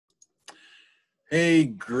Hey,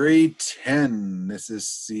 grade 10. This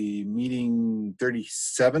is the meeting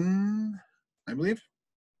 37, I believe.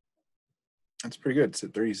 That's pretty good. So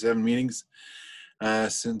 37 meetings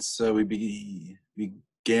since we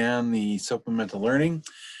began the supplemental learning.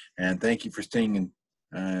 And thank you for staying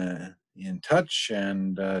in touch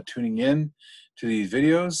and tuning in to these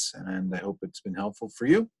videos. And I hope it's been helpful for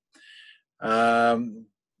you.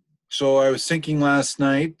 So I was thinking last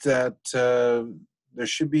night that there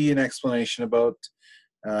should be an explanation about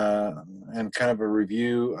and kind of a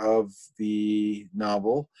review of the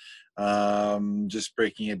novel, just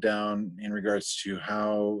breaking it down in regards to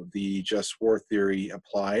how the just war theory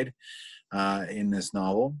applied in this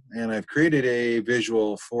novel. And I've created a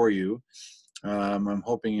visual for you. I'm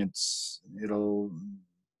hoping it'll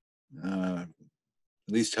at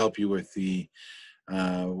least help you with the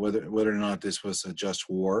whether or not this was a just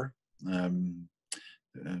war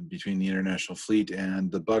between the international fleet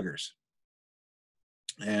and the buggers.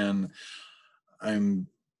 And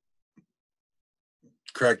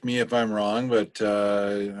correct me if I'm wrong, but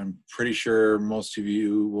I'm pretty sure most of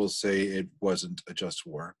you will say it wasn't a just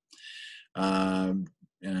war. And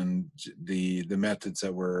the methods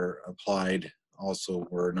that were applied also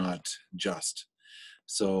were not just.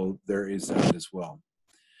 So there is that as well.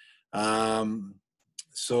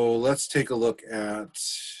 So let's take a look at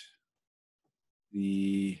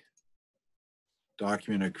the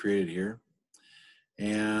document I created here.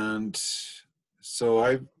 And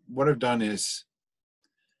so what I've done is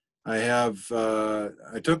I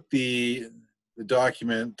took the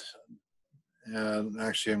document, and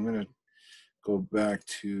actually I'm going to go back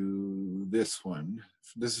to this one.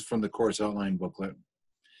 This is from the course outline booklet.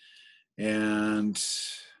 And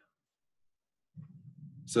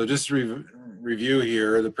so just to review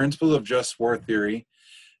here, the principle of just war theory,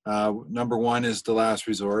 number one is the last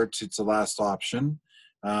resort. It's the last option.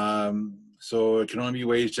 So it can only be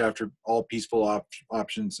waged after all peaceful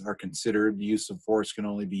options are considered. The use of force can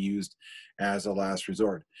only be used as a last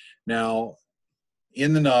resort. Now,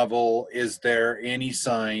 in the novel, is there any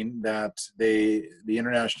sign that the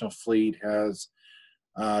international fleet has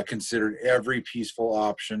considered every peaceful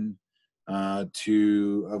option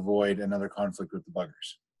to avoid another conflict with the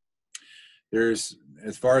buggers? There's,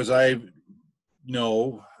 as far as I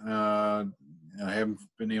know, I haven't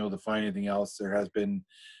been able to find anything else. There has been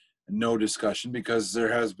no discussion because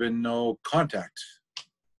there has been no contact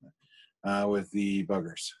with the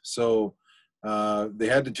buggers. So they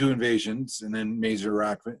had the two invasions, and then Major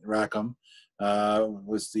Rackham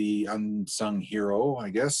was the unsung hero, I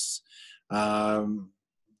guess,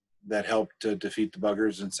 that helped to defeat the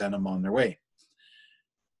buggers and send them on their way.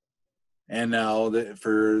 And now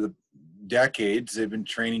for the decades, they've been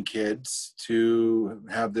training kids to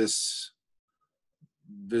have this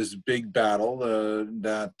big battle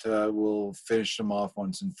that will finish them off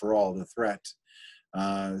once and for all, the threat.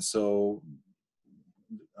 So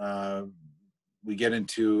we get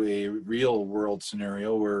into a real world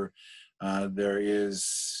scenario where there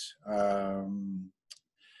is, and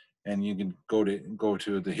you can go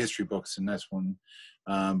to the history books in this one,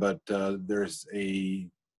 but there's a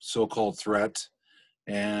so-called threat,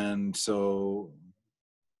 and so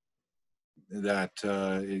that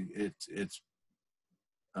it's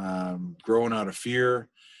grown out of fear,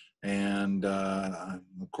 and of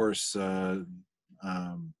course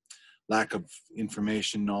lack of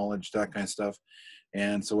information, knowledge, that kind of stuff.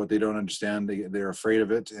 And so what they don't understand, they're afraid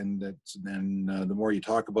of it, and then the more you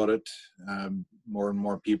talk about it, more and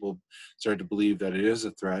more people start to believe that it is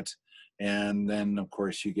a threat. And then of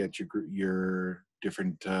course you get your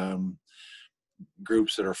different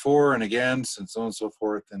groups that are for and against, and so on and so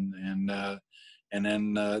forth, and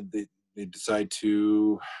then they decide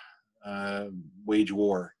to wage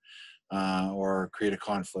war or create a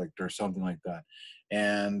conflict or something like that.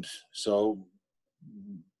 And so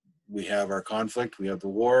we have our conflict, we have the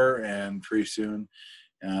war, and pretty soon,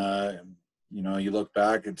 you look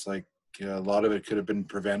back, it's like a lot of it could have been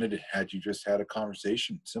prevented had you just had a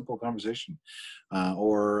conversation, simple conversation,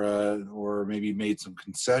 or maybe made some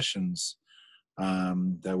concessions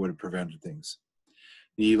that would have prevented things.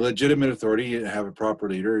 The legitimate authority have a proper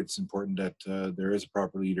leader. It's important that there is a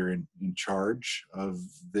proper leader in charge of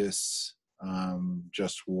this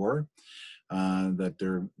just war,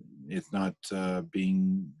 that it's not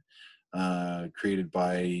being created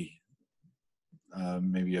by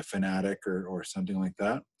maybe a fanatic or something like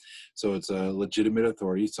that. So it's a legitimate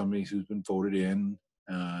authority, somebody who's been voted in,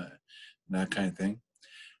 that kind of thing.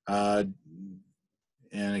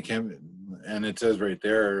 And it says right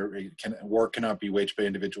there, war cannot be waged by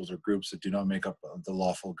individuals or groups that do not make up the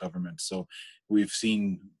lawful government. So we've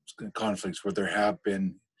seen conflicts where there have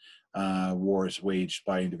been wars waged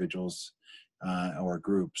by individuals or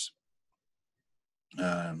groups,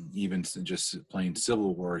 even just plain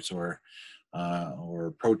civil wars or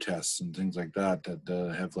protests and things like that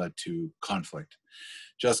that have led to conflict.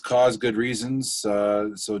 Just cause, good reasons.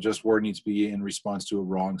 So just war needs to be in response to a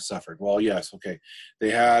wrong suffered. Well, yes, okay.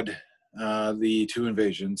 They had the 2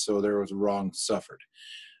 invasions, so there was a wrong suffered.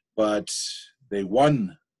 But they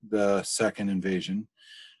won the second invasion.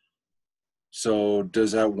 So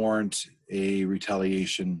does that warrant a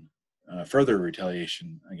retaliation, further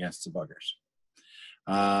retaliation against the buggers?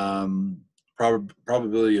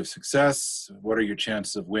 Probability of success, what are your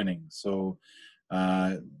chances of winning? So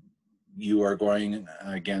you are going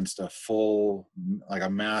against a full, like a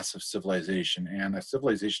massive civilization, and a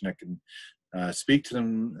civilization that can speak to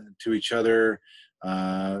them, to each other,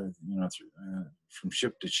 from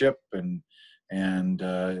ship to ship, and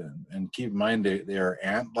keep in mind they are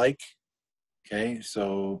ant-like. Okay,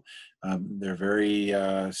 so they're very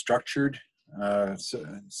structured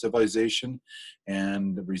civilization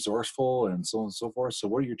and resourceful and so on and so forth. So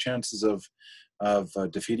what are your chances of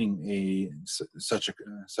defeating such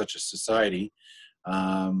a society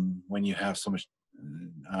when you have so much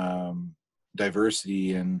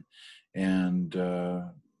diversity and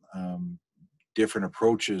different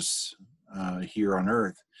approaches here on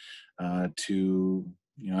Earth to,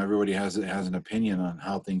 everybody has an opinion on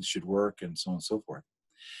how things should work and so on and so forth.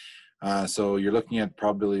 So you're looking at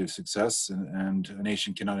probability of success, and a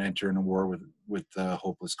nation cannot enter in a war with a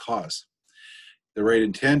hopeless cause. The right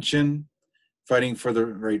intention, fighting for the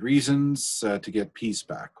right reasons to get peace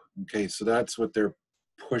back. Okay, so that's what they're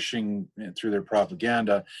pushing through their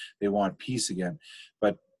propaganda. They want peace again,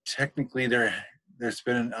 but technically there's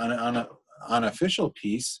been an unofficial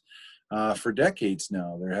peace for decades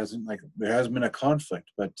now. There hasn't been a conflict,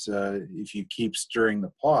 but if you keep stirring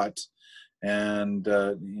the pot, and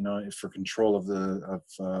for control of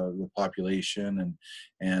the population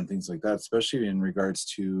and things like that, especially in regards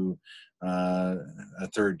to a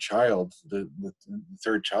third child, the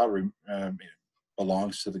third child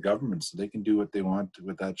belongs to the government, so they can do what they want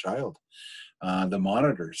with that child. The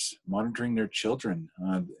monitoring their children,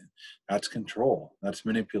 that's control, that's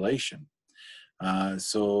manipulation.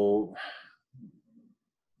 So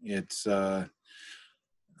it's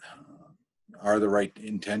are the right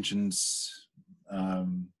intentions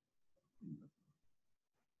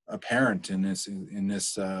apparent in this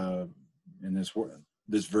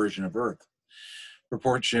version of Earth?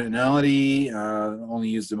 Proportionality, only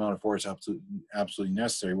use the amount of force absolutely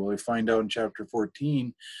necessary. Well, we find out in chapter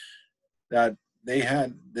 14 that they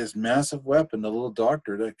had this massive weapon, the little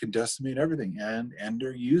doctor, that could decimate everything, and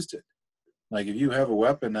Ender used it. Like, if you have a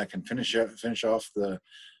weapon that can finish off the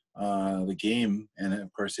game, and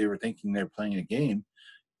of course they were thinking they're playing a game,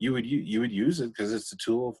 you would use it because it's a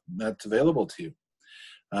tool that's available to you.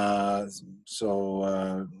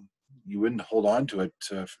 So you wouldn't hold on to it,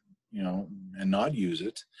 and not use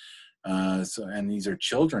it. And these are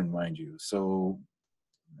children, mind you. So,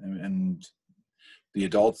 and the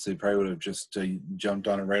adults, they probably would have just jumped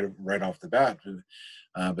on it right off the bat.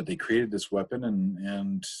 But they created this weapon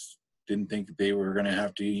and didn't think that they were going to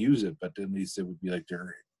have to use it. But at least it would be like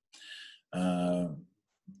their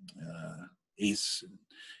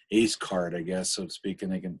ace card, I guess, so to speak,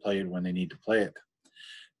 and they can play it when they need to play it.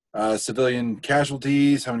 Civilian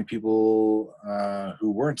casualties, how many people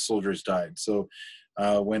who weren't soldiers died? So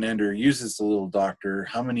when Ender uses the little doctor,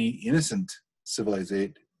 how many innocent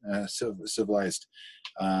civilized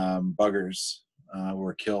buggers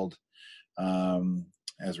were killed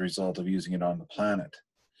as a result of using it on the planet?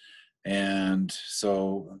 And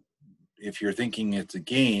so if you're thinking it's a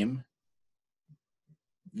game,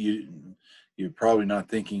 you're probably not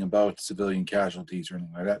thinking about civilian casualties or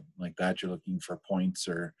anything like that. You're looking for points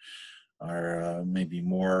or maybe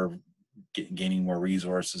more, gaining more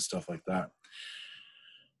resources, stuff like that.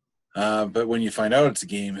 But when you find out it's a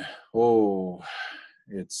game,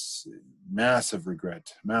 it's massive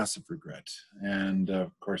regret. And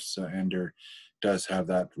of course, Ender does have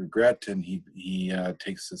that regret, and he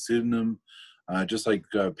takes a pseudonym, just like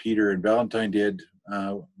Peter and Valentine did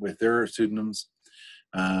with their pseudonyms.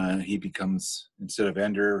 He becomes, instead of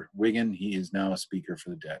Ender Wiggin, he is now a speaker for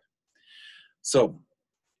the dead. So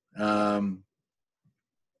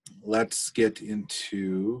let's get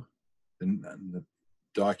into the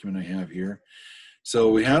document I have here.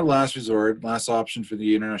 So we had last resort, last option for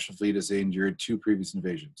the international fleet as they endured 2 previous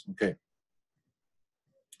invasions. Okay,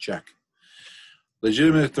 check.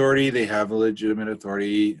 Legitimate authority, they have a legitimate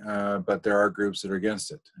authority, but there are groups that are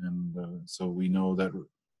against it. And so we know that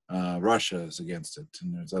Russia is against it,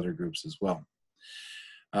 and there's other groups as well.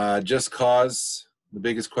 Just cause, the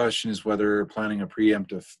biggest question is whether planning a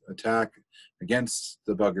preemptive attack against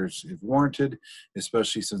the buggers is warranted,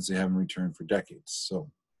 especially since they haven't returned for decades. So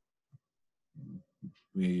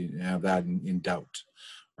we have that in doubt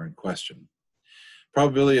or in question.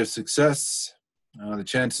 Probability of success. The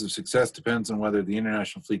chances of success depends on whether the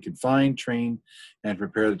international fleet can find, train, and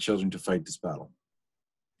prepare the children to fight this battle.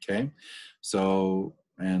 Okay, so,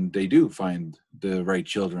 and they do find the right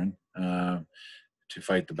children to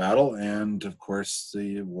fight the battle, and of course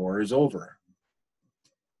the war is over.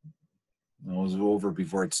 It was over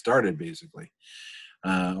before it started, basically,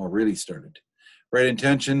 or really started. Right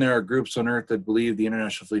intention, there are groups on Earth that believe the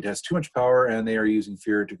international fleet has too much power and they are using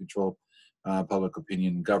fear to control public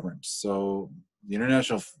opinion and government. So the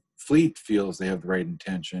international fleet feels they have the right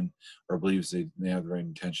intention, or believes they have the right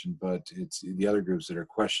intention, but it's the other groups that are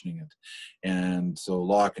questioning it. And so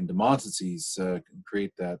Locke and Demosthenes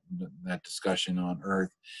create that discussion on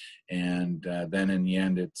Earth, and then in the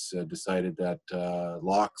end it's decided that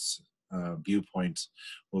Locke's viewpoints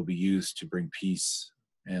will be used to bring peace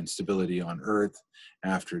and stability on Earth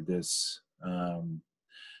after this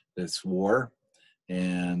this war,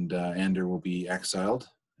 and Ender will be exiled,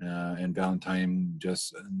 and Valentine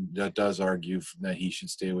does argue that he should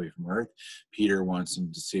stay away from Earth. Peter wants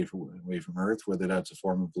him to stay away from Earth. Whether that's a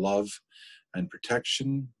form of love and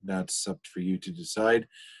protection, that's up for you to decide.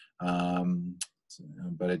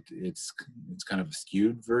 But it's kind of a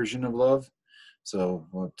skewed version of love. So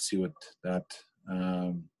we'll have to see what that.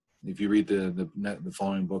 If you read the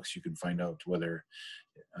following books, you can find out whether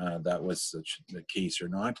that was the case or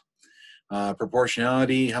not.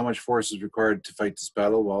 Proportionality, how much force is required to fight this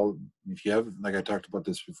battle? Well, if you have, like I talked about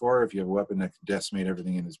this before, if you have a weapon that can decimate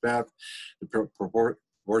everything in its path, the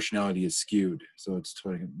proportionality is skewed, so it's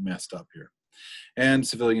totally messed up here. And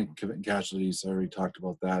civilian casualties, I already talked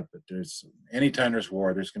about that, but anytime there's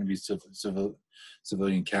war, there's going to be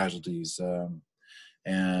civilian casualties,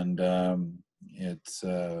 it's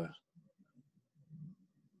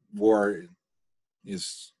war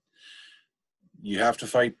is, you have to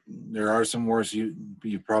fight. There are some wars you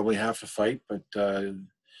probably have to fight, but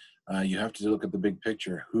you have to look at the big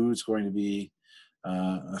picture. Who's going to be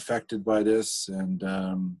affected by this, and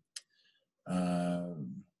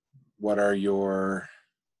what are your,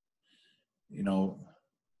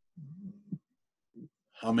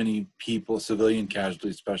 how many people, civilian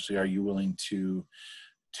casualties especially, are you willing to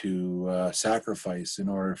sacrifice in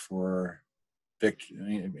order for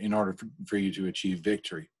you to achieve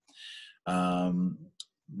victory?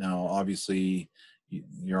 Now, obviously,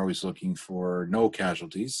 you're always looking for no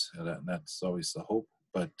casualties. That's always the hope,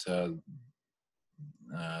 but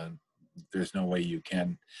there's no way you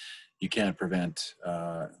can prevent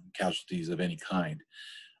casualties of any kind.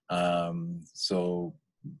 So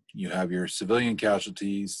you have your civilian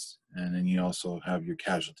casualties, and then you also have your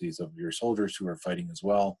casualties of your soldiers who are fighting as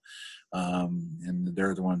well. And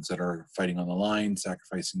they're the ones that are fighting on the line,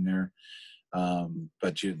 sacrificing there.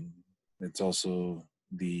 But it's also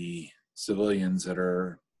the civilians that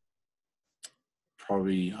are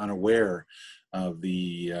probably unaware of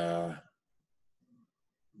the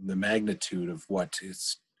magnitude of what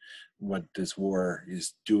this war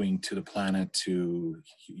is doing to the planet, to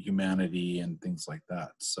humanity, and things like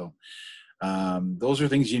that. So those are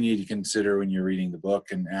things you need to consider when you're reading the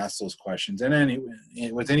book, and ask those questions. And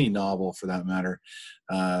with any novel, for that matter,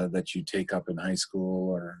 that you take up in high school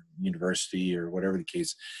or university or whatever the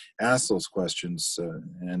case, ask those questions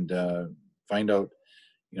and find out,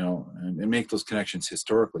 and make those connections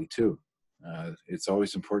historically too. It's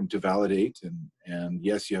always important to validate, and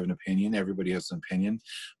yes, you have an opinion. Everybody has an opinion,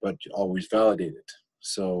 but always validate it.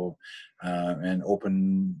 So, and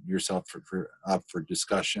open yourself up for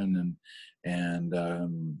discussion and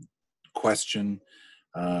question,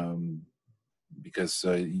 because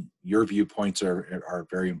your viewpoints are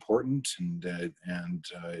very important, and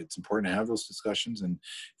it's important to have those discussions. And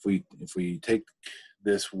if we take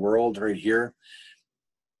this world right here,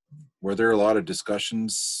 were there a lot of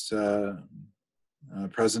discussions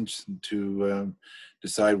present to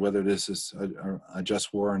decide whether this is a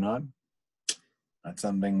just war or not? That's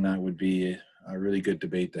something that would be a really good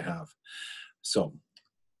debate to have. So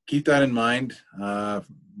keep that in mind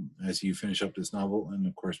as you finish up this novel, and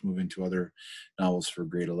of course move into other novels for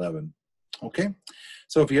grade 11. Okay,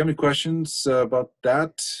 so if you have any questions about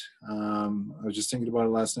that, I was just thinking about it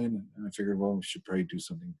last night, and I figured, well, we should probably do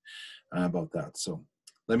something about that. So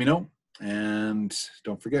let me know, and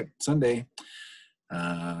don't forget, Sunday,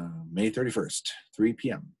 May 31st, 3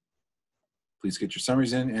 p.m. Please get your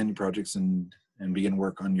summaries in and your projects, and begin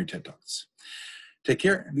work on your TED Talks. Take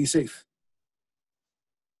care and be safe.